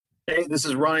Hey, this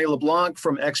is Ronnie LeBlanc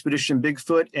from Expedition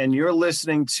Bigfoot, and you're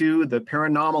listening to The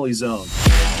Paranomaly Zone.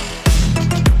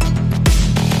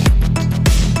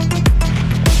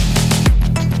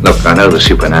 Look, I know the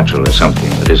supernatural is something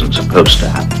that isn't supposed to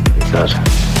happen, but it does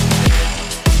happen.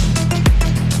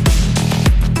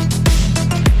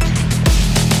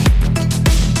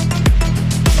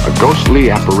 A ghostly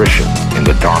apparition in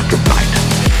the dark of night.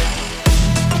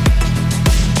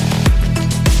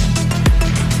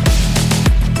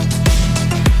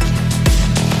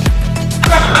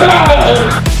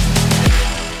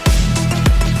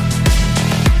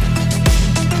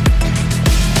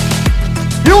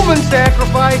 Human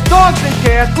sacrifice, dogs and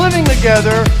cats living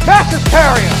together, mass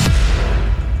hysteria.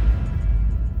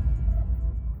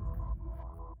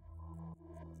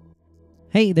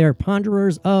 Hey there,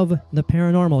 ponderers of the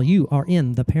paranormal. You are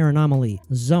in the Paranomaly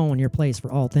Zone, your place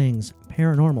for all things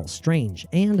paranormal, strange,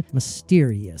 and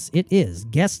mysterious. It is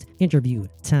guest interview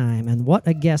time, and what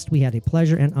a guest we had a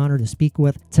pleasure and honor to speak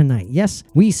with tonight. Yes,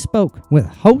 we spoke with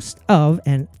host of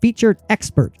and featured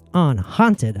expert on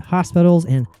haunted hospitals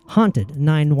and haunted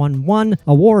 911,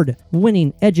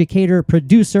 award-winning educator,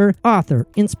 producer, author,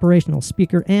 inspirational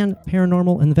speaker, and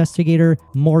paranormal investigator,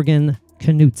 Morgan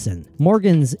Knudsen.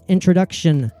 Morgan's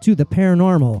introduction to the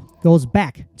paranormal goes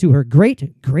back to her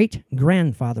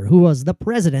great-great-grandfather, who was the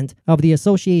president of the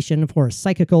Association for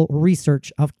Psychical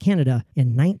Research of Canada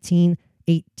in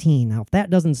 1918. Now, if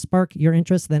that doesn't spark your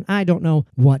interest, then I don't know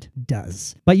what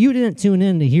does. But you didn't tune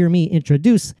in to hear me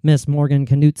introduce Miss Morgan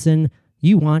Knudsen.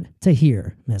 You want to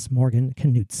hear Miss Morgan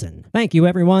Knudsen. Thank you,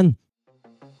 everyone.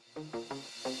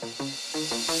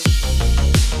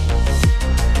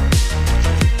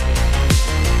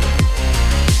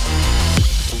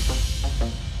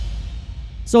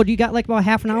 So do you got like about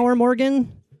half an hour, Morgan?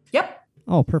 Yep.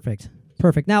 Oh, perfect.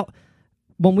 Now,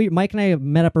 when Mike and I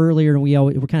met up earlier, and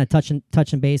we're kind of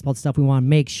touching base about stuff we want to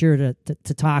make sure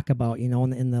to talk about, you know,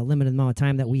 in the limited amount of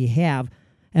time that we have.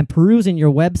 And perusing your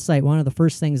website, one of the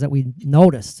first things that we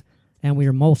noticed and we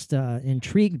were most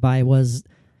intrigued by was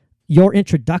your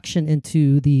introduction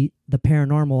into the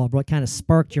paranormal, of what kind of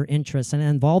sparked your interest and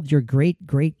involved your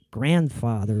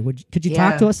great-great-grandfather. Could you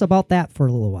talk to us about that for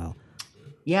a little while?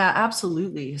 Yeah,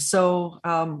 absolutely. So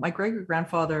my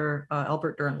great-grandfather,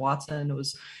 Albert Durant Watson,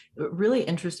 was a really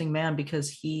interesting man because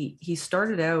he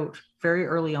started out very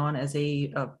early on as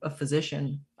a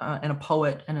physician and a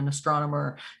poet and an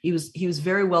astronomer. He was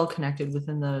very well connected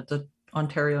within the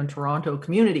Ontario and Toronto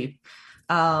community.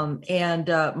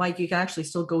 Mike, you can actually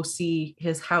still go see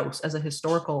his house as a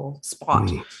historical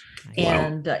spot.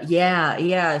 And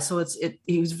so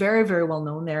he was very, very well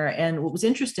known there. And what was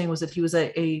interesting was that he was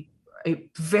a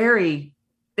very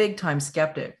big time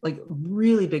skeptic, like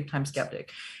really big time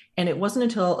skeptic. And it wasn't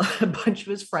until a bunch of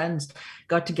his friends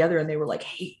got together and they were like,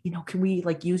 hey, you know, can we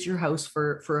like use your house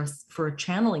for a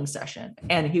channeling session?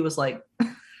 And he was like,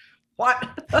 what?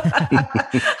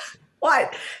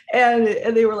 What? And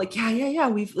they were like, yeah.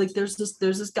 We've like, there's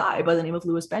this guy by the name of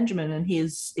Louis Benjamin, and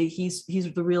he's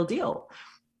the real deal.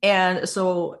 And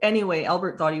so anyway,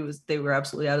 Albert thought they were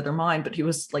absolutely out of their mind, but he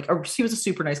was a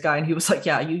super nice guy. And he was like,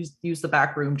 yeah, use the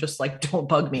back room. Just like, don't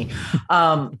bug me.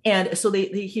 And so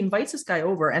he invites this guy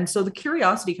over. And so the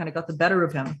curiosity kind of got the better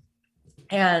of him.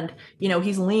 And, you know,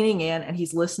 he's leaning in and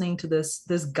he's listening to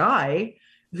this guy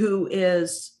who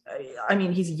is, I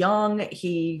mean, he's young.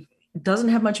 He doesn't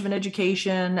have much of an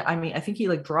education. I mean, I think he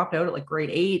like dropped out at like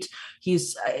grade 8.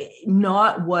 He's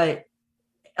not what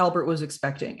Albert was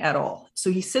expecting at all. So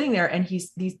he's sitting there and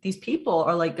these people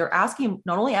are like, they're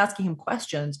not only asking him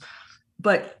questions,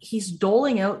 but he's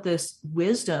doling out this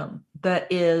wisdom that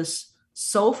is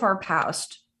so far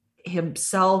past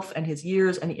himself and his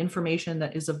years and the information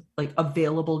that is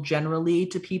available generally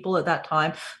to people at that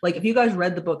time. Like if you guys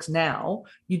read the books now,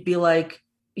 you'd be like,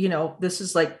 you know, this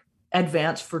is like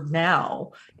advanced for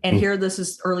now. And here, this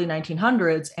is early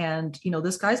 1900s. And, you know,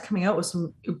 this guy's coming out with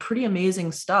some pretty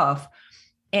amazing stuff.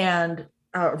 And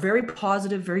very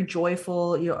positive, very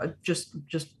joyful, you know, just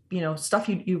you know, stuff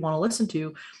you want to listen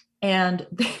to. And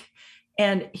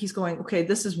he's going, okay,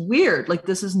 this is weird. Like,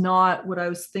 this is not what I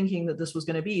was thinking that this was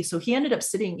going to be. So he ended up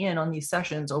sitting in on these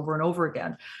sessions over and over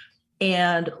again.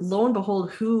 And lo and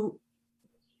behold, who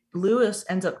Louis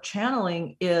ends up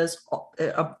channeling is,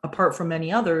 apart from many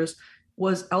others,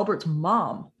 was Albert's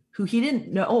mom, who he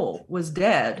didn't know was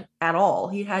dead at all.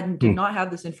 He did not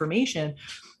have this information.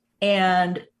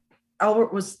 And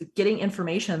Albert was getting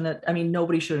information that, I mean,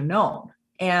 nobody should have known.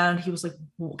 And he was like,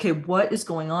 okay, what is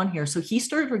going on here? So he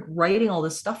started like writing all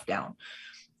this stuff down.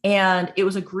 And it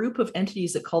was a group of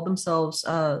entities that called themselves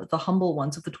the humble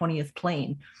ones of the 20th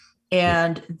plane.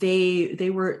 and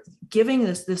they were giving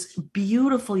this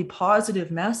beautifully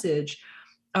positive message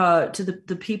to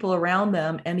the people around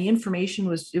them, and the information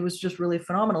was just really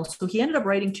phenomenal. So he ended up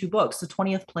writing 2 books, The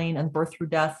 20th Plane and Birth Through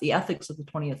Death: The Ethics of the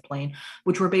 20th Plane,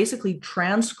 which were basically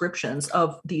transcriptions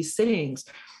of these sittings.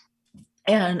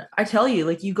 And I tell you,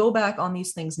 like, you go back on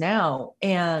these things now,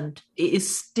 and it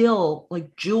is still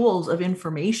like jewels of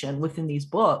information within these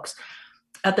books.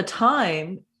 At the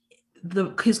time,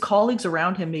 his colleagues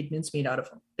around him made mincemeat out of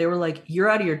him. They were like, "You're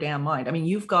out of your damn mind. I mean,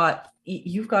 you've got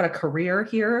a career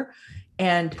here,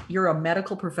 and you're a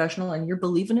medical professional, and you're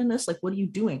believing in this. Like, what are you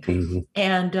doing?" Mm-hmm.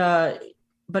 And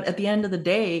but at the end of the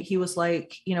day, he was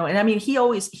like, you know, and I mean,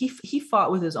 he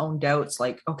fought with his own doubts,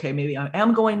 like, okay, maybe I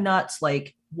am going nuts.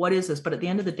 Like, what is this? But at the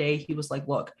end of the day, he was like,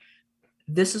 look,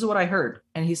 this is what I heard.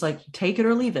 And he's like, take it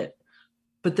or leave it.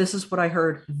 But this is what I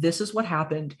heard. This is what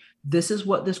happened. This is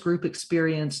what this group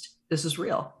experienced. This is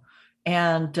real.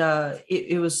 And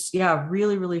it was,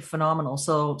 really, really phenomenal.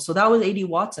 So that was A.D.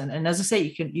 Watson. And as I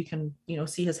say, you can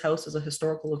see his house as a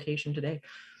historical location today.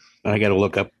 I got to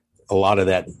look up a lot of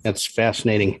that. That's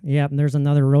fascinating. Yeah, and there's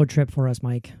another road trip for us,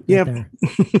 Mike. Yeah,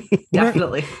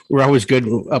 definitely. We're always good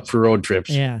up for road trips.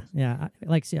 Yeah.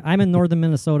 I'm in northern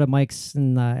Minnesota. Mike's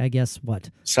in, I guess, what?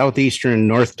 Southeastern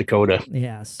North Dakota.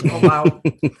 Yeah. So oh, wow.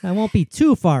 That won't be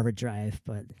too far of a drive,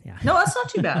 but yeah. No, that's not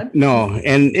too bad. No,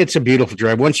 and it's a beautiful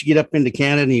drive. Once you get up into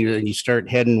Canada, you start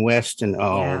heading west, and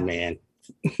man.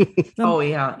 Oh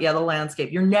yeah, the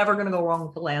landscape. You're never going to go wrong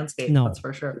with the landscape. No, that's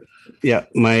for sure. Yeah,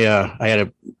 I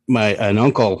had an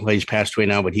uncle. He's passed away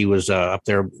now, but he was up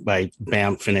there by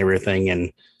Banff and everything,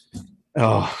 and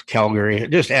Calgary,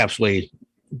 just absolutely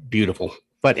beautiful.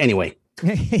 But anyway,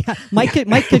 Mike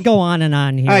could go on and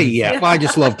on here. Well, I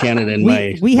just love Canada and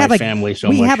my family so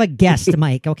much. We have a guest,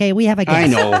 Mike. Okay, we have a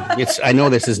guest. I know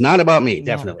this is not about me.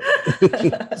 Definitely.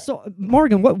 So,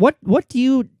 Morgan, what do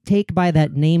you take by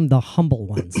that name, the Humble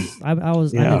Ones? I'm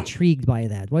intrigued by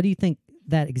that. What do you think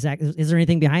that exactly? Is there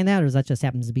anything behind that, or does that just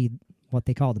happens to be what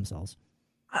they call themselves?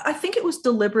 I think it was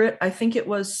deliberate. I think it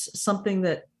was something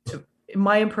that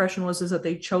my impression is that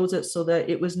they chose it so that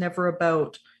it was never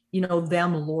about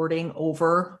them lording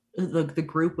over the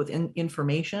group with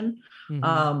information.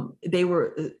 Mm-hmm.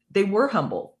 They were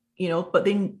humble, but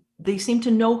they seem to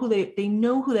know who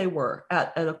they were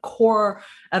at a core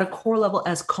level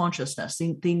as consciousness.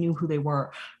 They knew who they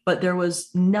were, but there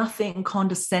was nothing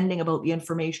condescending about the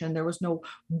information. There was no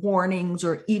warnings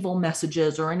or evil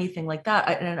messages or anything like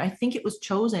that. And I think it was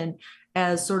chosen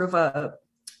as sort of a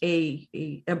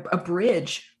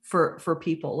bridge for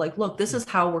people. Like, look, this is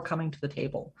how we're coming to the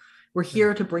table. We're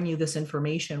here to bring you this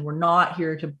information. We're not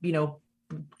here to,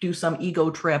 do some ego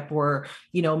trip or,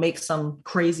 make some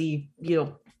crazy,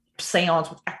 seance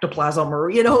with ectoplasm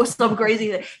or, some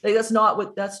crazy, like that's not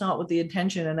what the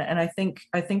intention. And I think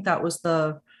that was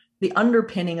the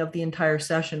underpinning of the entire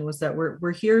session, was that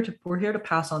we're here to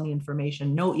pass on the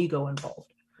information. No ego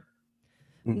involved.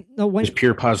 No, it's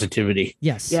pure positivity.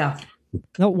 Yes. Yeah.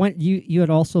 No, when you had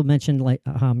also mentioned like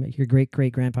your great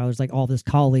grandfathers, like all of his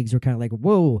colleagues were kind of like,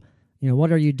 whoa,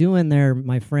 what are you doing there,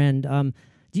 my friend?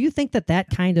 Do you think that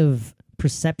kind of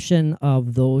perception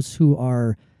of those who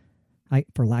are,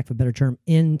 for lack of a better term,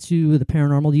 into the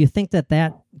paranormal, do you think that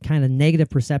kind of negative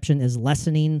perception is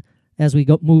lessening as we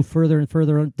move further and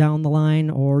further down the line?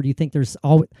 Or do you think there's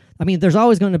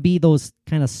always going to be those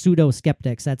kind of pseudo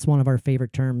skeptics? That's one of our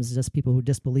favorite terms, just people who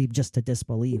disbelieve just to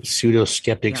disbelieve. Pseudo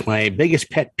skeptics, my biggest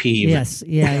pet peeve. Yes.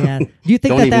 Yeah. Do you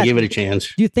think don't even give it a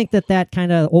chance? Do you think that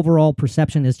kind of overall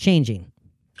perception is changing?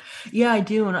 Yeah, I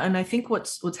do. And I think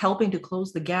what's helping to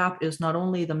close the gap is not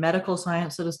only the medical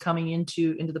science that is coming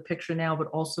into the picture now, but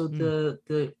also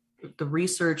the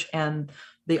research and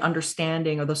the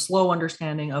understanding, or the slow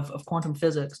understanding of quantum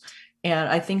physics. And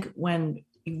I think when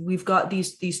we've got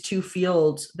these two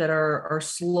fields that are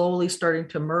slowly starting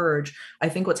to merge, I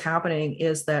think what's happening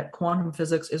is that quantum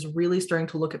physics is really starting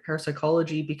to look at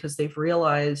parapsychology, because they've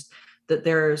realized that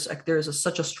there's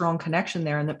such a strong connection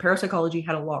there, and that parapsychology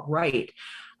had a lot right.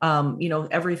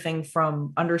 Everything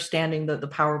from understanding the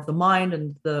power of the mind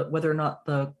and whether or not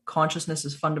the consciousness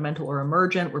is fundamental or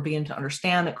emergent. We're beginning to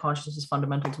understand that consciousness is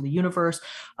fundamental to the universe.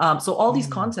 So all these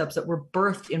concepts that were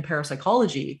birthed in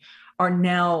parapsychology are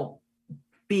now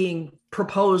being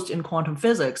proposed in quantum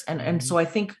physics. And so I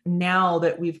think now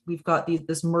that we've got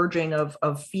this merging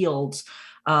of fields,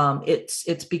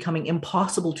 it's becoming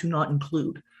impossible to not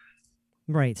include.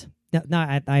 Right.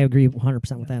 No, I agree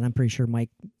 100% with that. And I'm pretty sure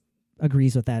Mike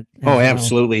agrees with that. Oh,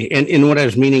 absolutely. And what I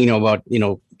was meaning, about,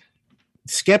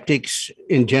 skeptics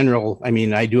in general, I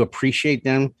mean, I do appreciate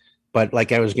them, but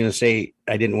like I was going to say,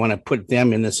 I didn't want to put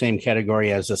them in the same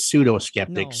category as the pseudo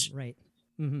skeptics. No, right.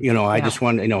 Mhm. You know, I Yeah. just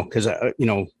want, because,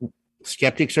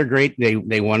 skeptics are great.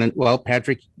 They want to, well,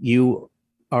 Patrick, you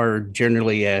are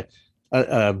generally a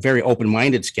very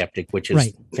open-minded skeptic, which is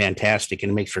Right. fantastic.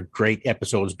 And it makes for great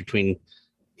episodes between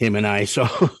him and I. So,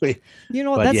 You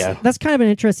know, But yeah. that's kind of an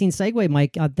interesting segue,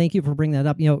 Mike. Thank you for bringing that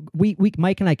up. You know, we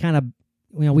Mike and I kind of,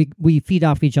 we feed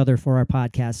off each other for our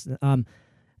podcast.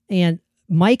 And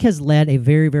Mike has led a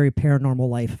very, very paranormal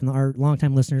life, and our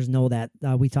longtime listeners know that.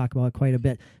 We talk about it quite a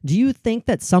bit. Do you think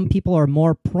that some people are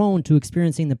more prone to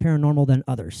experiencing the paranormal than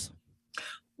others?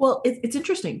 Well, it's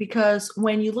interesting because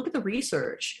when you look at the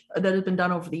research that has been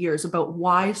done over the years about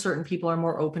why certain people are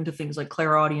more open to things like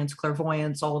clairaudience,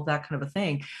 clairvoyance, all of that kind of a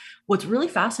thing, what's really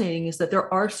fascinating is that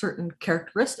there are certain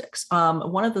characteristics.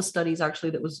 One of the studies actually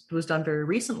that was done very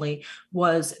recently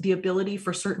was the ability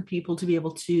for certain people to be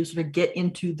able to sort of get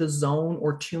into the zone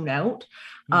or tune out.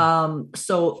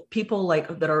 So people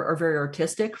like that are very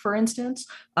artistic, for instance,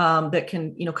 that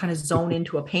can, kind of zone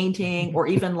into a painting, or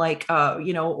even like,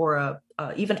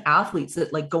 even athletes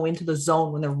that like go into the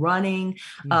zone when they're running,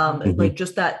 like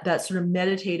just that sort of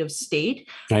meditative state.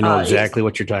 I know exactly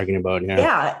what you're talking about.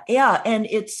 Yeah. And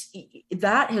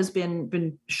that has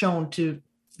been shown to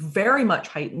very much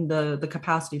heighten the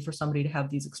capacity for somebody to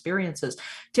have these experiences.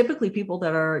 Typically people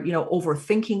that are,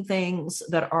 overthinking things,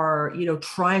 that are,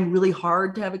 trying really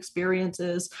hard to have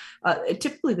experiences,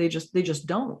 typically they just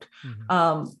don't.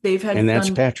 They've had, and that's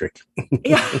Patrick.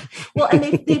 Yeah. Well,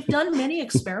 and they've done many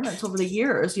experiments over the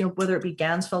years, whether it be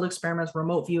Gansfeld experiments,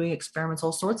 remote viewing experiments,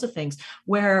 all sorts of things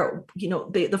where,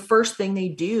 the first thing they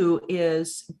do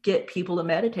is get people to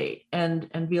meditate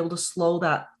and be able to slow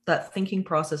that thinking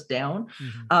process down.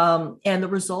 And the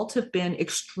results have been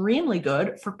extremely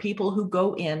good for people who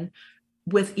go in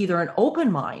with either an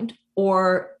open mind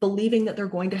or believing that they're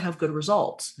going to have good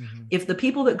results. If the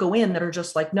people that go in that are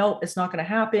just like, no, it's not going to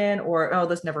happen, or, oh,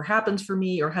 this never happens for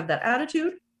me, or have that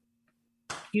attitude,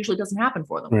 usually doesn't happen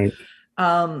for them. Right.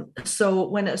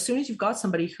 So as soon as you've got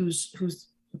somebody who's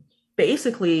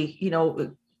basically,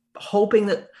 hoping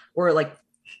that, or like,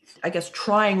 I guess,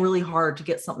 trying really hard to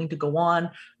get something to go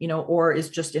on, or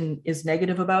is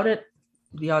negative about it,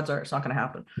 the odds are it's not going to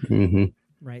happen.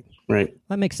 Right.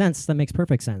 That makes sense. That makes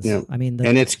perfect sense. Yeah. I mean,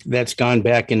 and that's gone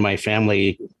back in my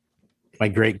family, my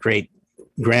great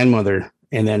grandmother,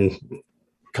 and then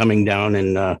coming down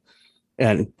and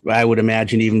I would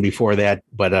imagine even before that,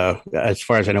 but as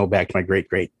far as I know, back to my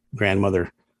great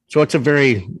grandmother. So it's a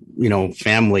very,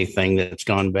 family thing that's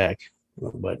gone back.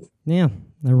 But yeah,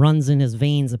 it runs in his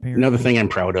veins, apparently. Another thing I'm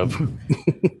proud of.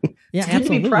 Yeah, it's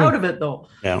absolutely. good to be proud of it, though.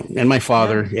 Yeah, and my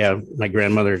father, my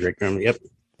grandmother, great grandmother. Yep.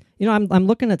 I'm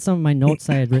looking at some of my notes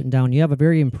I had written down. You have a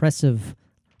very impressive,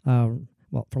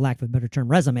 well, for lack of a better term,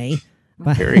 resume.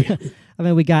 But, Very. I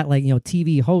mean, we got like,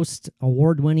 TV host,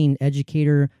 award-winning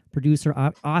educator, producer,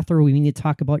 author. We need to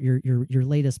talk about your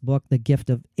latest book, The Gift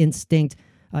of Instinct,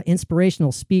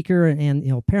 inspirational speaker, and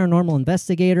paranormal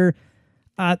investigator.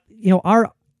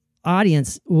 Our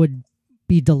audience would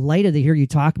be delighted to hear you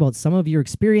talk about some of your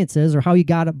experiences, or how you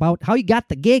got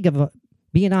the gig of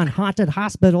being on Haunted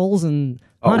Hospitals and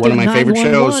Haunted one of my favorite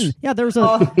 911. shows. Yeah, there was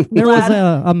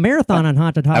a marathon on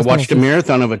Haunted I Hospitals. watched a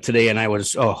marathon of it today, and I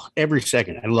was every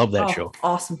second. I love that show.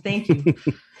 Awesome, thank you.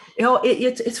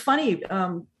 It's funny.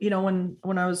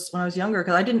 When I was younger,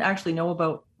 because I didn't actually know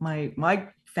about my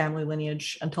family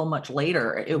lineage until much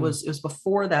later. It was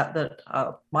before that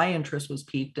my interest was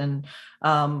piqued, and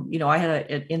I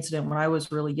had an incident when I was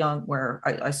really young where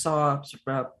I saw sort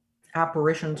of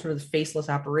apparition, sort of the faceless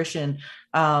apparition,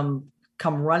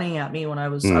 come running at me when I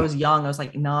was young. I was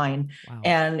like 9. Wow.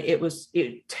 And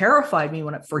it terrified me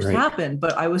when it first happened,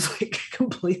 but I was like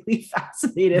completely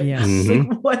fascinated. Yes.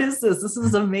 Like, what is this? This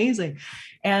is amazing.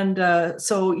 And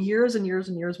so years and years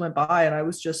and years went by, and I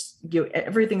was just,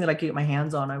 everything that I could get my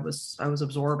hands on, I was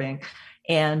absorbing.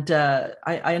 And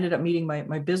I ended up meeting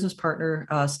my business partner,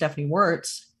 Stephanie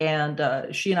Wirtz,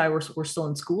 and she and I were still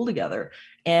in school together.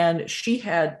 And she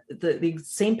had the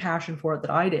same passion for it that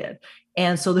I did.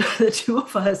 And so the two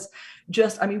of us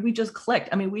we just clicked.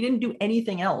 I mean, we didn't do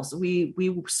anything else. We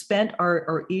spent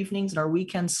our evenings and our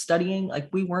weekends studying. Like,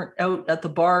 we weren't out at the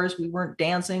bars, we weren't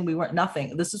dancing, we weren't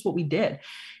nothing. This is what we did.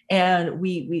 And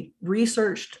we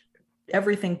researched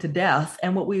everything to death.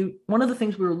 And one of the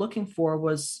things we were looking for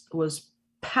was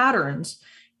patterns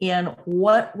in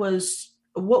what was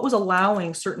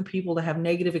allowing certain people to have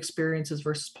negative experiences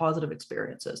versus positive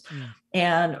experiences.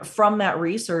 And from that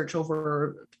research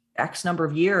over X number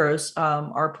of years,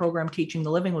 our program Teaching the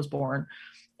Living was born.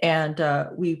 And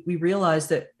we realized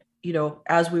that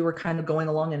as we were kind of going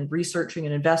along and researching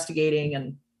and investigating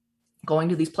and going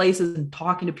to these places and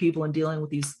talking to people and dealing with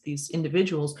these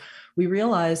individuals, we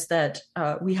realized that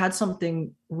we had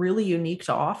something really unique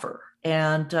to offer,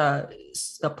 and a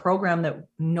program that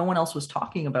no one else was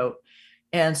talking about.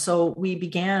 And so we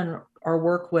began our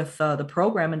work with the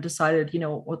program and decided,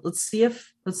 let's see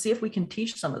if we can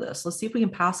teach some of this. Let's see if we can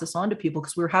pass this on to people,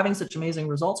 because we were having such amazing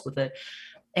results with it.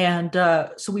 And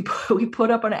so we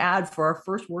put up an ad for our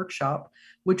first workshop,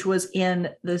 which was in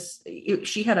this.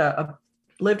 She had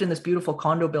lived in this beautiful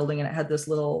condo building, and it had this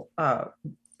little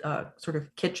sort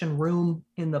of kitchen room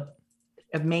in the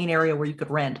main area where you could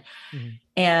rent. Mm-hmm.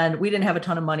 And we didn't have a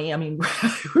ton of money. I mean,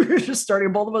 we were just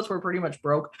starting. Both of us were pretty much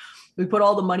broke. We put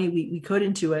all the money we could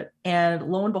into it, and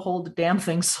lo and behold, the damn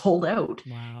thing sold out.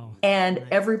 Wow! And nice.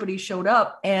 Everybody showed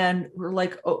up, and we're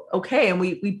like, oh, okay. And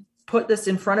we put this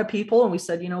in front of people, and we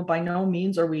said, by no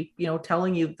means are we,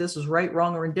 telling you this is right,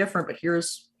 wrong, or indifferent, but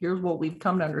here's what we've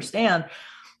come to understand.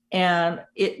 And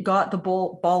it got the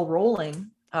ball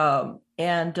rolling.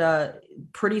 And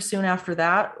pretty soon after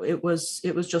that, it was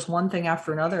just one thing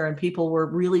after another, and people were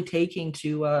really taking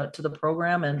to the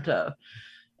program, and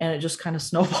it just kind of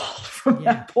snowballed from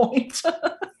that point.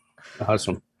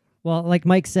 Awesome. Well, like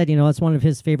Mike said, it's one of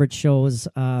his favorite shows.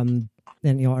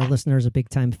 And our listeners are big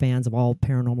time fans of all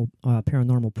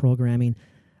paranormal programming.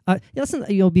 Listen,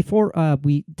 before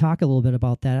we talk a little bit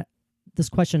about that, this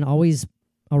question always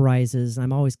arises.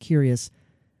 I'm always curious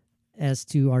as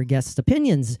to our guests'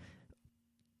 opinions.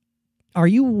 Are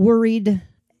you worried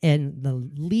in the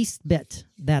least bit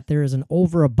that there is an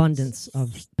overabundance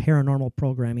of paranormal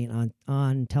programming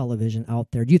on television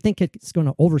out there? Do you think it's going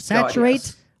to oversaturate, God,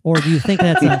 yes. Or do you think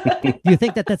that's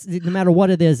that's no matter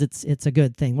what it is, it's a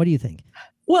good thing? What do you think?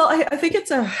 Well, I think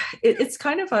it's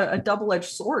kind of a double-edged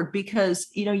sword, because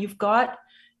you've got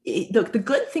the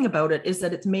good thing about it is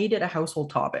that it's made it a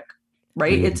household topic.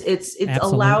 Right. It's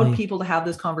allowed people to have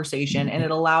this conversation, and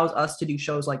it allows us to do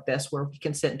shows like this where we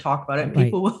can sit and talk about it, and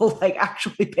people will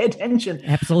actually pay attention.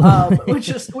 Absolutely. which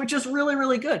is really,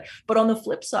 really good. But on the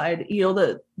flip side,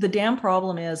 the damn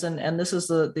problem is, and this is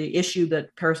the issue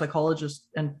that parapsychologists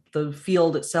and the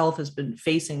field itself has been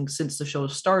facing since the show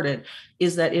started,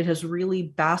 is that it has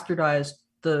really bastardized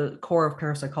the core of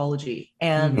parapsychology,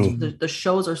 and the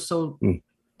shows are so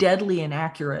deadly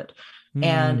inaccurate,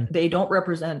 and they don't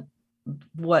represent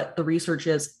what the research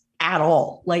is at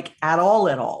all, that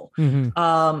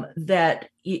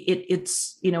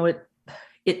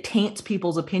it taints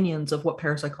people's opinions of what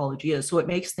parapsychology is. So it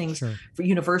makes things for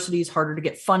universities harder to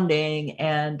get funding.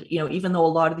 And, even though a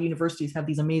lot of the universities have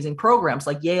these amazing programs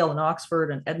like Yale and Oxford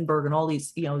and Edinburgh and all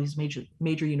these, these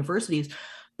major universities,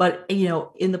 but,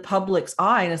 in the public's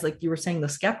eye, and as like you were saying, the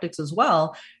skeptics as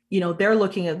well, they're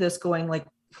looking at this going like,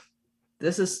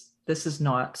 this is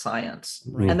not science.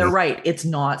 Right. And they're right. It's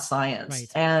not science. Right.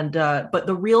 And, but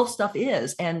the real stuff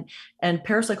is, and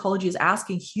parapsychology is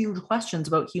asking huge questions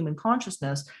about human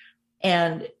consciousness.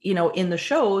 And, in the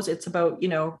shows, it's about,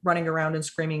 running around and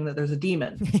screaming that there's a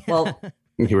demon. Well,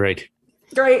 you're right.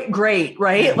 Great.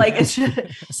 Right. Like, it's just,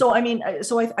 so,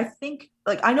 I think,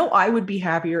 like, I know I would be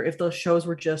happier if those shows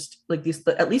were just like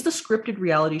at least the scripted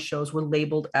reality shows were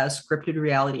labeled as scripted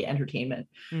reality entertainment.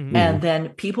 Mm-hmm. And then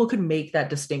people could make that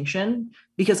distinction,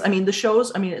 because the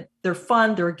shows, they're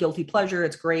fun. They're a guilty pleasure.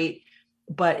 It's great,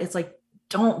 but it's like,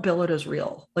 don't bill it as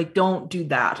real. Like, don't do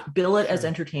that. Bill it as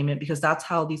entertainment, because that's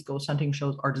how these ghost hunting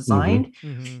shows are designed.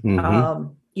 Mm-hmm.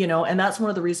 Mm-hmm. And that's one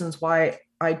of the reasons why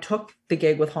I took the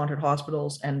gig with Haunted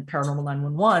Hospitals and Paranormal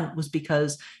 911, was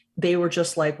because they were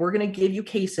just like, we're going to give you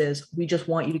cases. We just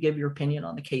want you to give your opinion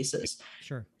on the cases.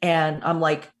 Sure. And I'm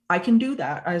like, I can do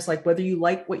that. I was like, whether you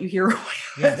like what you hear or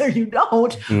whether you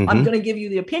don't, I'm going to give you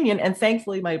the opinion. And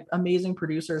thankfully, my amazing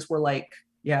producers were like,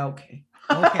 yeah, okay.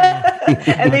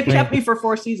 And they've kept me for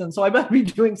 4 seasons, so I better be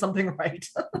doing something right.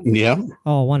 Yeah.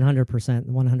 Oh, 100%.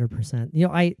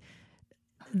 100%.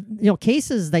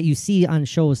 Cases that you see on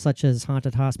shows such as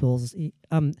Haunted Hospitals,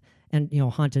 and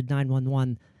Haunted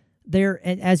 911, they're,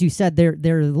 as you said,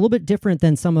 they're a little bit different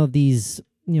than some of these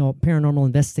paranormal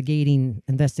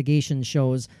investigation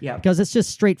shows. Yeah. Because it's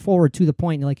just straightforward, to the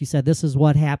point. Like you said, this is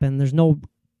what happened. There's no,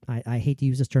 I hate to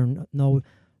use this term, no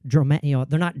drama.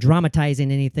 They're not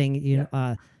dramatizing anything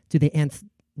to the nth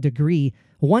degree.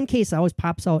 One case always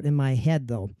pops out in my head,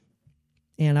 though,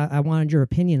 and I wanted your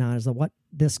opinion on, is what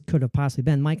this could have possibly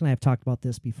been. Mike and I have talked about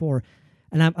this before,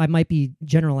 and I might be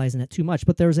generalizing it too much,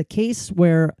 but there was a case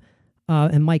where,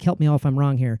 and Mike, help me out if I'm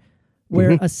wrong here,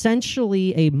 where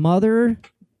essentially a mother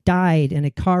died in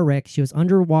a car wreck. She was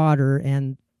underwater,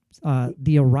 and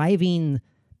the arriving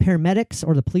paramedics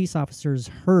or the police officers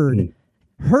heard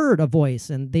heard a voice,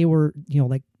 and they were,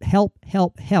 like, help,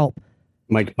 help, help.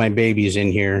 My baby's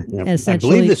in here. Yep. I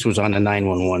Essentially- believe this was on the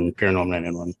 911, Paranormal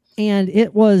 911. And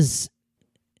it was,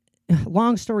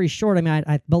 long story short, I mean,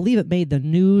 I believe it made the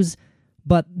news,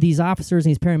 but these officers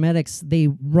and these paramedics, they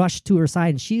rushed to her side,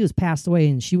 and she was passed away,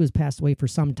 and she was passed away for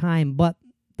some time, but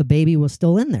the baby was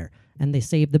still in there, and they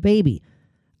saved the baby.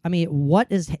 I mean, what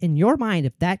is, in your mind,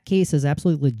 if that case is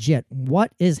absolutely legit,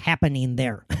 what is happening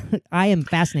there? I am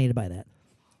fascinated by that.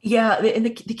 Yeah, and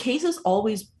the cases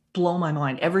always blow my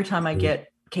mind every time I get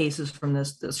cases from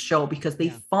this show, because they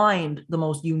find the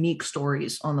most unique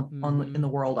stories in the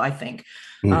world, I think.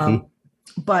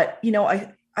 But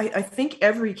I think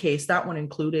every case, that one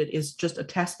included, is just a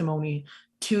testimony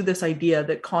to this idea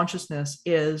that consciousness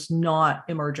is not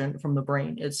emergent from the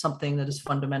brain. It's something that is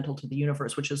fundamental to the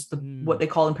universe, which is what they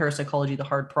call in parapsychology the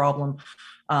hard problem.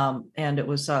 And it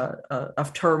was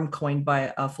a term coined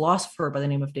by a philosopher by the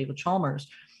name of David Chalmers.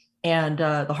 And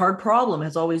the hard problem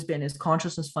has always been, is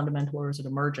consciousness fundamental or is it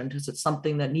emergent? Is it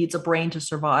something that needs a brain to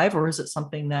survive, or is it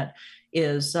something that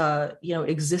is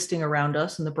existing around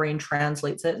us, and the brain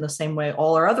translates it in the same way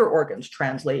all our other organs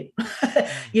translate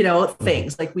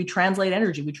things? Like, we translate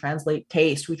energy, we translate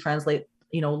taste, we translate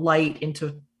light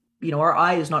into, our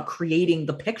eye is not creating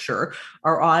the picture,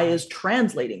 our eye is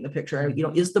translating the picture.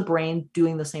 Is the brain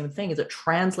doing the same thing? Is it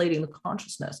translating the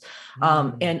consciousness?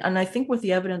 And I think with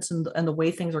the evidence and the way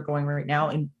things are going right now,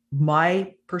 in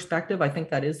my perspective, I think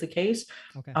that is the case.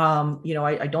 Okay.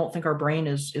 I don't think our brain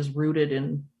is rooted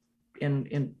in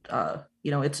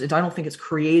I don't think it's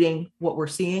creating what we're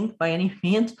seeing by any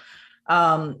means.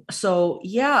 So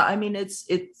yeah, I mean, it's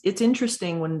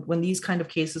interesting when these kind of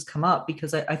cases come up,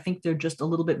 because I think they're just a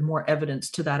little bit more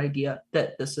evidence to that idea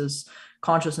that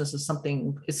consciousness is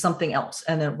something else.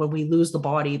 And then when we lose the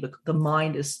body, the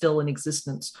mind is still in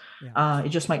existence. It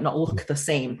just might not look the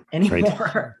same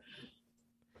anymore.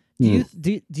 Right.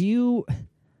 Do you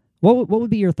what would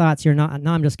be your thoughts here? Now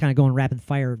I'm just kind of going rapid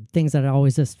fire, things that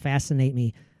always just fascinate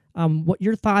me. What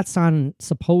your thoughts on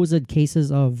supposed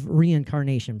cases of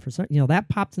reincarnation? For some, that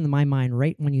popped into my mind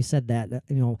right when you said that.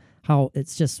 How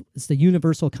it's the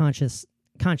universal consciousness,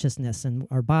 and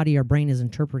our brain is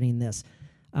interpreting this,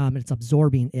 it's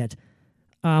absorbing it.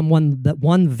 When that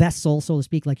one vessel, so to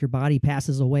speak, like your body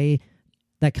passes away,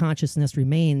 that consciousness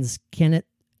remains. Can it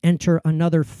enter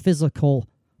another physical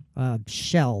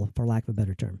shell, for lack of a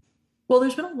better term? Well,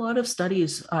 there's been a lot of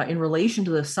studies in relation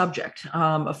to this subject.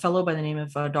 A fellow by the name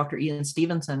of Dr. Ian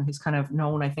Stevenson, who's kind of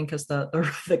known, I think, as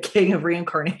the king of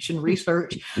reincarnation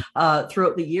research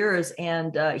throughout the years.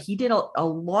 And he did a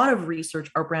lot of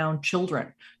research around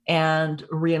children and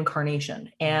reincarnation.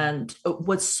 And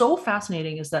what's so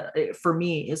fascinating is that, for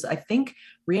me, is I think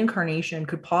reincarnation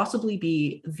could possibly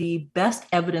be the best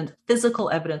physical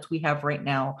evidence we have right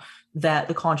now that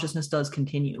the consciousness does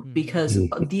continue, because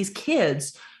these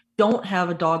kids don't have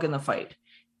a dog in the fight.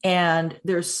 And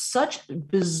there's such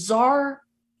bizarre,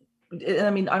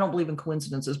 I mean, I don't believe in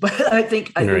coincidences, but I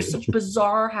think there's such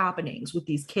bizarre happenings with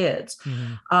these kids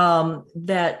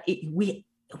that we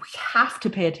have to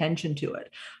pay attention to it.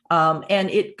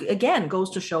 And it, again, goes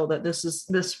to show that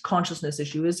this consciousness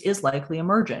issue is likely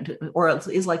emergent, or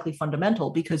is likely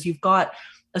fundamental, because you've got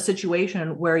a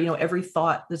situation where, every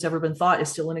thought that's ever been thought is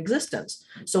still in existence.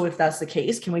 So if that's the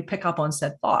case, can we pick up on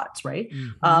said thoughts? Right.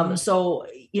 So,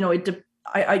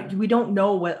 we don't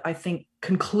know what, I think,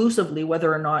 conclusively,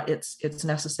 whether or not it's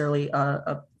necessarily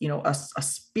a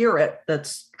spirit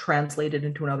that's translated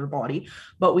into another body,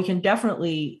 but we can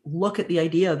definitely look at the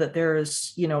idea that there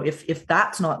is, if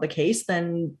that's not the case,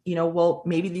 then well,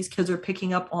 maybe these kids are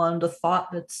picking up on the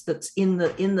thought that's in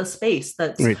the space,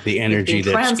 that's right, the energy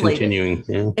that's continuing.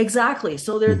 Yeah. Exactly.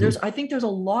 So I think there's a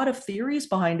lot of theories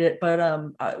behind it, but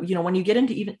when you get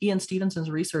into even Ian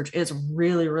Stevenson's research, it's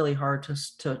really, really hard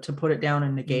to put it down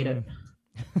and negate it.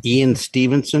 Ian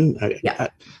Stevenson.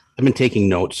 I've been taking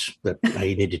notes that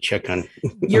I need to check on.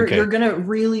 You're going to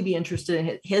really be interested in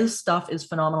it. His stuff is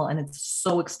phenomenal, and it's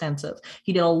so extensive.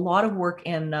 He did a lot of work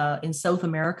in South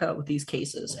America with these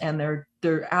cases, and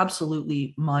they're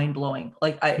absolutely mind blowing.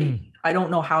 Like I don't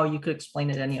know how you could explain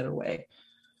it any other way.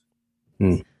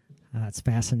 That's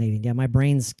fascinating. Yeah, my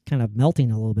brain's kind of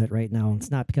melting a little bit right now.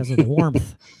 It's not because of the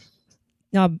warmth.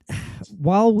 Now,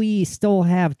 while we still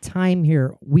have time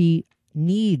here, we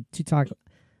need to talk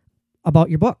about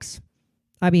your books.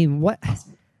 I mean, what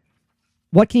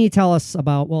can you tell us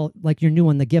about, well, like your new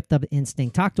one, The Gift of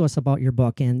Instinct? Talk to us about your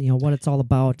book and, what it's all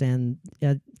about, and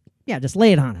Yeah, just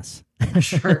lay it on us.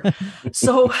 Sure.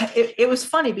 So it was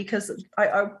funny because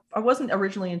I wasn't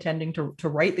originally intending to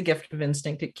write The Gift of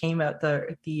Instinct. It came at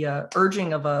the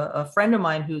urging of a friend of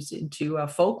mine who's into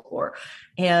folklore,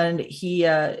 and he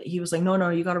was like, no,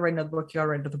 you got to write another book. You got to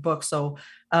write another book. So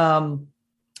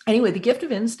anyway, The Gift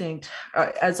of Instinct,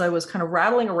 as I was kind of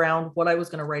rattling around what I was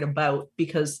going to write about,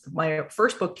 because my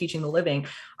first book, Teaching the Living,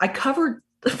 I covered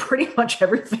pretty much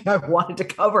everything I wanted to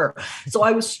cover. So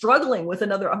I was struggling with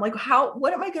another. I'm like,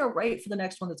 what am I going to write for the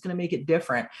next one that's going to make it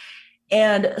different?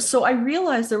 And so I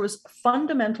realized there was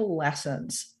fundamental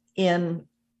lessons in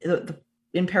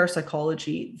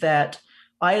parapsychology that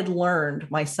I had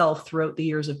learned myself throughout the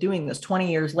years of doing this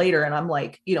 20 years later. And I'm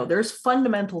like, there's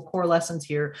fundamental core lessons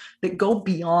here that go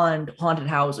beyond haunted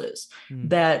houses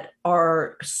that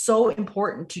are so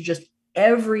important to just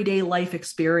everyday life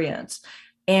experience.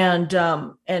 And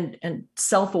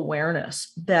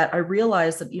self-awareness, that I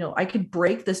realized that, I could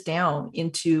break this down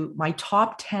into my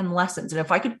top 10 lessons. And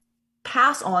if I could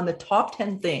pass on the top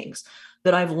 10 things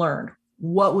that I've learned,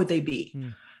 what would they be?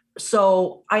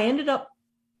 So I ended up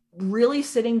really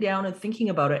sitting down and thinking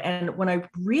about it. And when I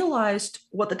realized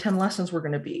what the 10 lessons were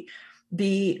going to be,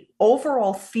 the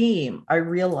overall theme I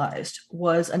realized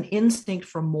was an instinct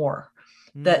for more.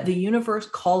 That the universe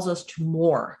calls us to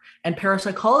more, and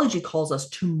parapsychology calls us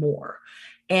to more.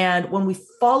 And when we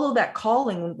follow that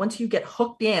calling, once you get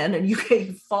hooked in and you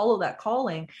follow that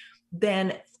calling,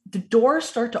 then the doors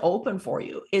start to open for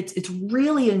you. It's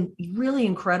really, really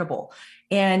incredible.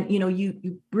 And,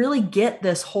 you really get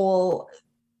this whole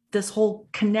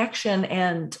connection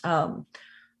and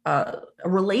a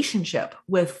relationship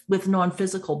with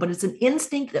non-physical, but it's an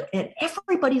instinct and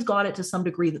everybody's got it to some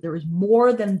degree, that there is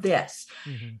more than this.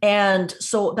 And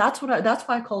so that's why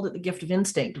I called it The Gift of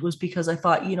Instinct, was because I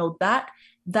thought,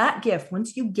 that gift,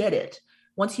 once you get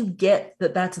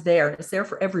that that's there, it's there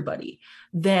for everybody,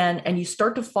 then, and you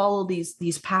start to follow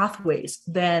these pathways,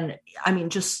 then,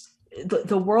 just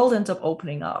the world ends up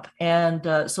opening up. And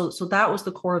so that was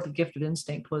the core of The Gift of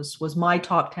Instinct, was my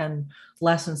top 10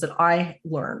 lessons that I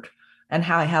learned and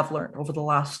how I have learned over the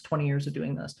last 20 years of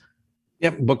doing this.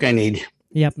 Yep. Book I need.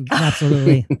 Yep.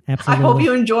 Absolutely. I hope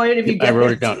you enjoy it. If you get I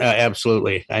wrote it down.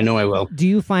 Absolutely. I know I will. Do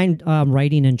you find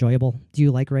writing enjoyable? Do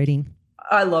you like writing?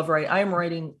 I love writing. I am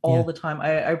writing all the time.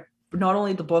 I not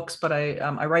only the books, but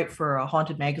I write for a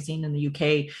haunted magazine in the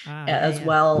UK as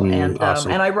well. And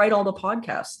awesome. And I write all the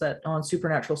podcasts that on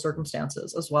supernatural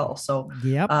circumstances as well. So,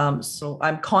 so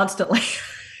I'm constantly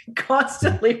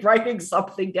writing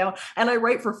something down, and I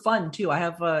write for fun too. I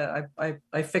have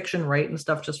I fiction write and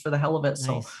stuff just for the hell of it. Nice.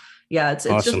 So yeah, it's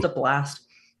awesome. just a blast.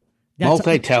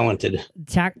 Multi-talented.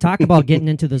 Talk about getting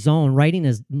into the zone. Writing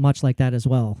is much like that as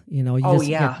well. You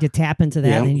tap into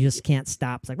that and you just can't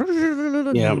stop. It's like,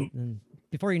 and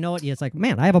before you know it, it's like,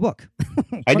 man, I have a book.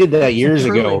 I did that years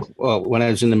ago. Well, when I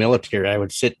was in the military, I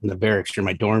would sit in the barracks in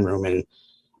my dorm room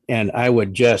and I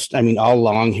would all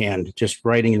longhand, just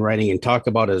writing and talk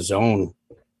about a zone.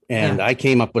 And I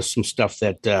came up with some stuff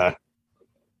that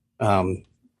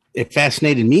it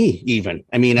fascinated me even.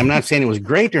 I'm not saying it was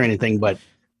great or anything, but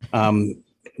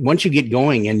once you get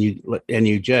going and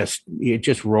you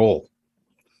just roll,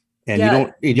 and you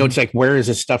don't, it's like, where is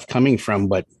this stuff coming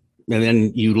from? And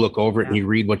then you look over it and you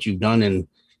read what you've done, and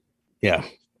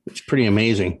it's pretty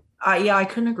amazing. I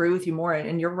couldn't agree with you more.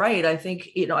 And you're right. I think,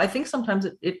 sometimes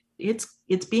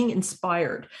it's being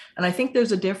inspired. And I think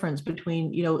there's a difference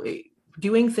between,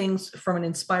 doing things from an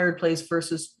inspired place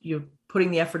versus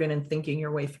putting the effort in and thinking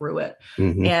your way through it.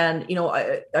 And,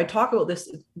 I talk about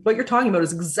this, what you're talking about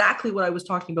is exactly what I was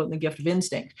talking about in The Gift of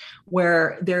Instinct,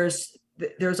 where there's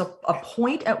a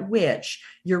point at which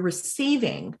you're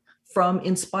receiving from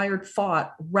inspired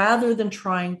thought rather than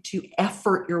trying to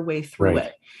effort your way through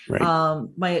it.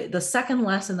 Right. The second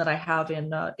lesson that I have in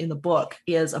the book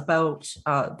is about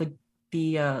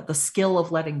the skill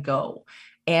of letting go.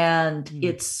 And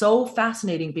it's so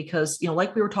fascinating because,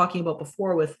 like we were talking about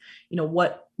before with,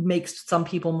 what makes some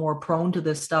people more prone to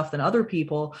this stuff than other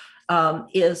people,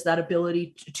 is that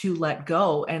ability to let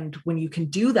go. And when you can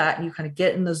do that and you kind of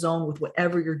get in the zone with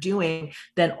whatever you're doing,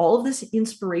 then all of this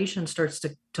inspiration starts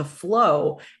to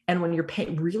flow. And when you're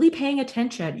really paying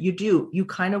attention, you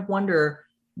kind of wonder,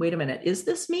 wait a minute, is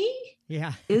this me?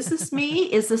 Yeah. Is this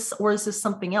me? Is this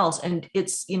something else? And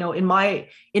it's, in my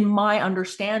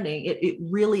understanding, it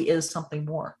really is something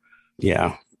more.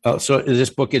 Yeah. So this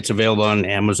book, it's available on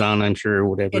Amazon, I'm sure, or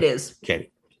whatever. It is. Okay.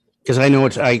 Because I know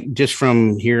just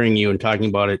from hearing you and talking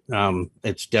about it,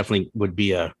 it's definitely would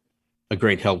be a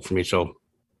great help for me. So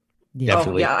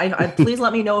definitely. I please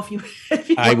let me know if you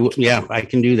I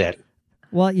can do that.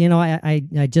 Well,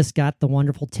 I just got the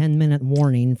wonderful 10-minute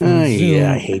warning from Zoom.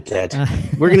 Yeah, I hate that.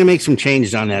 We're going to make some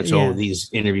changes on that so Yeah. these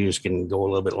interviews can go a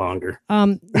little bit longer.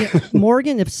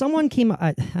 Morgan, if someone came,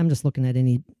 I'm just looking at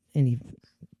any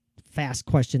fast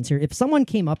questions here. If someone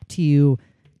came up to you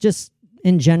just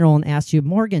in general and asked you,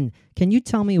 Morgan, can you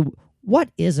tell me what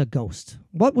is a ghost?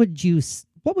 What would you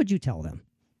tell them?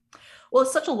 Well,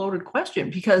 it's such a loaded question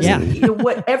because Yeah.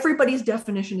 what everybody's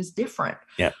definition is different.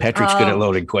 Yeah, Patrick's good at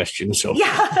loaded questions. So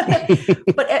Yeah,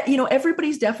 but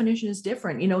everybody's definition is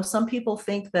different. Some people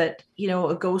think that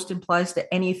a ghost implies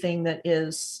to anything that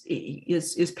is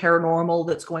paranormal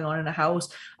that's going on in a house.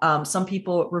 Some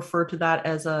people refer to that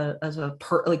as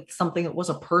like something that was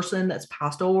a person that's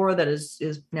passed over that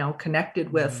is now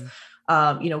connected with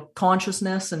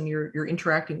consciousness, and you're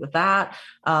interacting with that.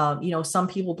 Some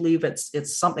people believe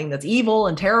it's something that's evil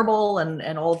and terrible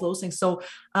and all of those things. So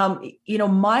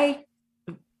my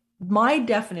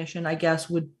definition, I guess,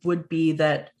 would be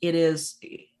that it is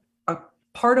a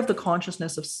part of the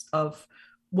consciousness of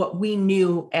what we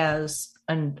knew as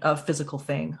a physical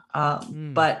thing.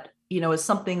 But it's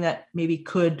something that maybe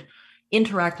could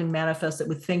interact and manifest, that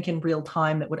would think in real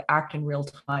time, that would act in real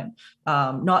time,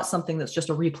 not something that's just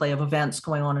a replay of events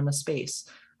going on in a space.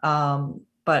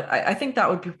 But I think that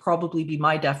would probably be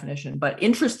my definition. But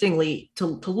interestingly, to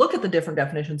look at the different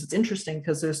definitions, it's interesting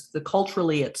because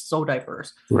culturally it's so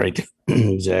diverse. right,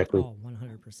 exactly. Oh,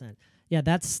 100%. Yeah,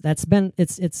 that's been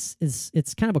it's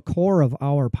kind of a core of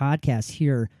our podcast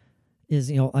here. Is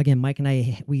again, Mike and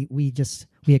I we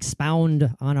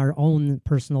expound on our own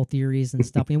personal theories and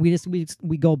stuff, and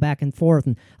we go back and forth,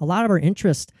 and a lot of our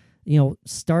interest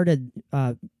started.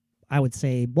 I would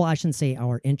say, well, I shouldn't say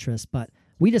our interest, but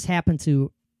we just happened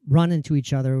to run into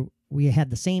each other. We had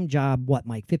the same job,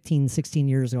 Mike, 15, 16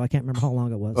 years ago. I can't remember how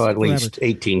long it was. Well, at least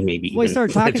 18, maybe. Well, we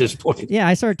started talking at this point. Yeah,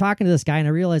 I started talking to this guy, and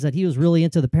I realized that he was really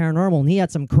into the paranormal, and he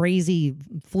had some crazy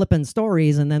flipping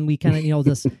stories. And then we kind of,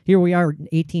 just here we are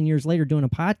 18 years later doing a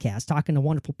podcast, talking to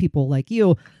wonderful people like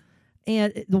you.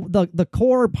 And the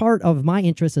core part of my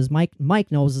interest, as Mike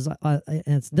knows,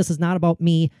 is this is not about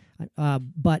me,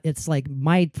 but it's like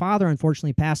my father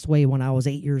unfortunately passed away when I was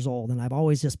 8 years old, and I've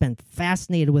always just been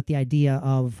fascinated with the idea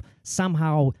of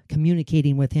somehow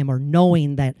communicating with him or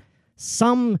knowing that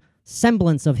some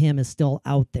semblance of him is still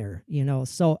out there.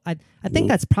 So I think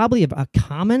that's probably a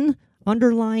common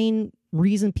underlying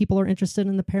reason people are interested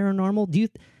in the paranormal. Do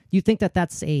you think that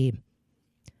that's a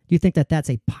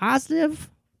positive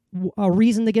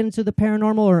reason to get into the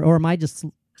paranormal, or am I just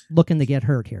looking to get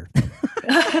hurt here?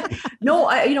 No,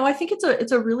 I think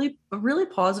it's a really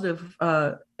positive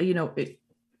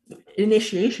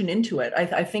initiation into it.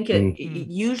 I think it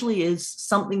usually is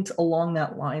something along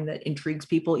that line that intrigues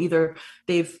people. Either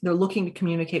they're looking to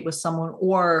communicate with someone,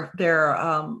 or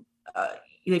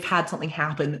they've had something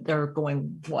happen that they're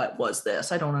going, what was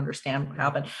this? I don't understand what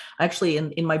happened. Actually,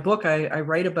 in my book, I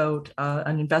write about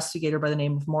an investigator by the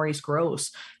name of Maurice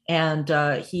Grosse. And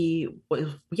he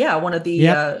was, one of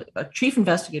the chief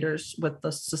investigators with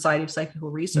the Society of Psychical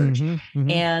Research.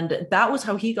 And that was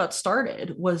how he got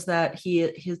started, was that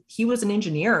he was an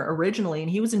engineer originally, and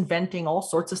he was inventing all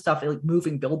sorts of stuff, like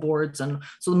moving billboards. And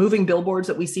so the moving billboards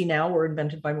that we see now were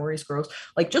invented by Maurice Grosse,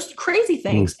 like just crazy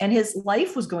things. And his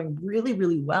life was going really,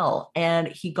 really well. And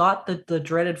he got the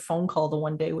dreaded phone call the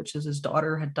one day, which is his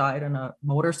daughter had died in a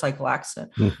motorcycle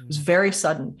accident. It was very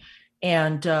sudden.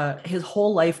 And his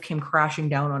whole life came crashing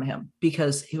down on him,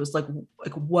 because he was like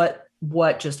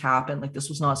what just happened? Like, this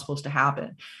was not supposed to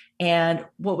happen. And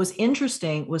what was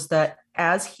interesting was that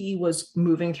as he was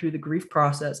moving through the grief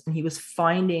process and he was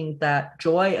finding that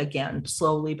joy again,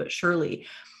 slowly but surely,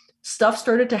 stuff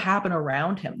started to happen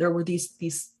around him. There were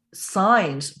these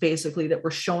signs basically that were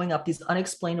showing up, these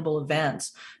unexplainable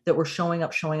events that were showing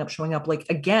up, like,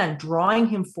 again, drawing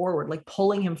him forward, like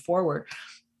pulling him forward.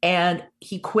 And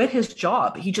he quit his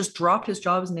job. He just dropped his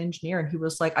job as an engineer, and he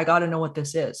was like, I got to know what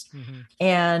this is.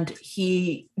 And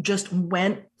he just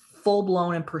went full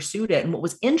blown and pursued it. And what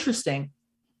was interesting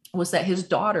was that his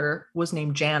daughter was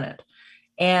named Janet.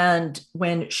 And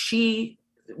when he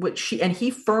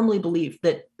firmly believed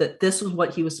that this was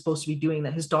what he was supposed to be doing,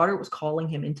 that his daughter was calling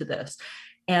him into this.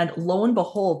 And lo and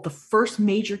behold, the first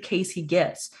major case he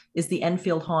gets is the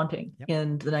Enfield haunting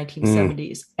in the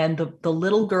 1970s. And the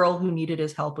little girl who needed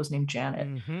his help was named Janet.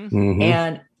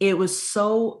 And it was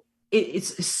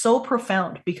it's so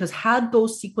profound, because had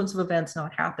those sequence of events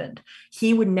not happened,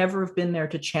 he would never have been there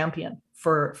to champion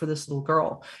for this little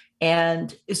girl.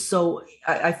 And so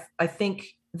I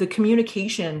think the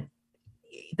communication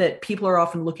that people are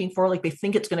often looking for, like, they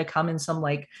think it's going to come in some,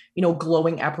 like,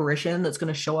 glowing apparition that's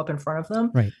going to show up in front of them.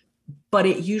 Right. but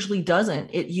it usually doesn't.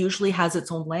 It usually has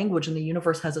its own language, and the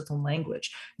universe has its own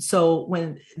language. So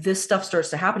when this stuff starts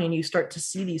to happen and you start to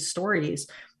see these stories,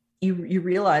 you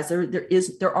realize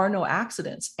there are no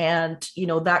accidents. And,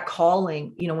 that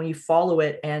calling, when you follow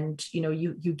it and,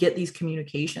 you get these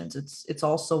communications, it's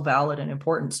all so valid and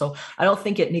important. So I don't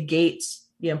think it negates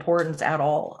the importance at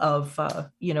all of,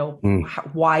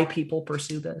 why people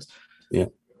pursue this. Yeah.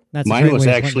 That's mine was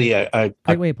actually a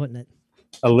great way of putting it.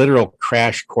 A literal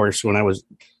crash course when I was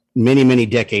many, many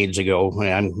decades ago.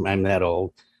 I'm that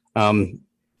old.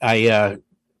 I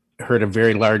heard a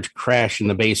very large crash in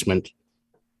the basement,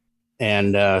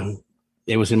 and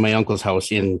it was in my uncle's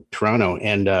house in Toronto.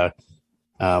 And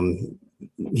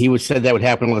he said that would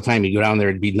happen all the time. You go down there,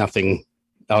 it'd be nothing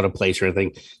out of place or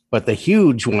anything. But the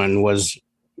huge one was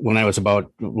when I was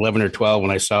about 11 or 12,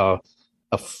 when I saw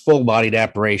a full-bodied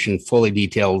apparition, fully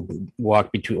detailed,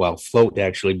 float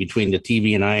actually between the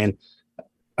TV and I. And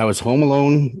I was home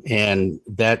alone, and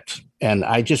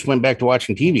I just went back to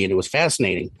watching TV, and it was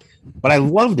fascinating. But I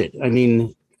loved it. I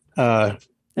mean,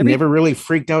 never really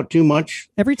freaked out too much.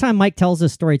 Every time Mike tells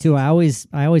this story too, I always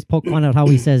poke fun at how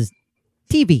he says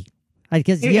TV.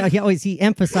 Because he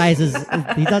emphasizes,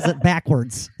 he does it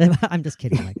backwards. I'm just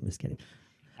kidding, Mike. I'm just kidding.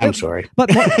 I'm sorry.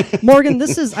 But Morgan,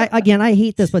 this is, I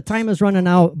hate this, but time is running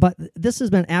out. But this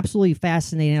has been absolutely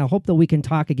fascinating. I hope that we can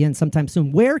talk again sometime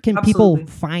soon. Where can people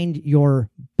find your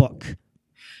book?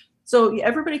 So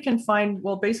everybody can find,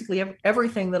 basically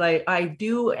everything that I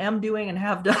am doing, and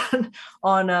have done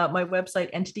on my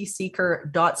website,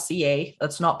 entityseeker.ca.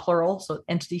 That's not plural, so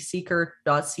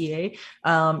entityseeker.ca.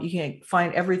 You can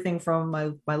find everything from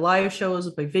my live shows,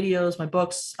 my videos, my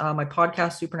books, my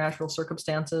podcast, Supernatural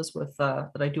Circumstances,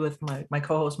 that I do with my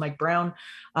co-host, Mike Brown.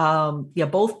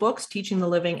 Both books, Teaching the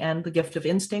Living and The Gift of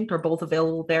Instinct, are both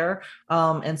available there.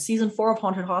 And season 4 of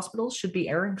Haunted Hospitals should be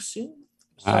airing soon.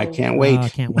 So, I can't wait. I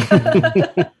can't wait.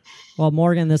 Well,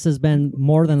 Morgan, this has been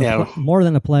more than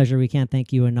a pleasure. We can't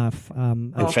thank you enough.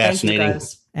 Fascinating. Thank you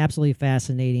guys. Absolutely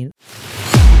fascinating.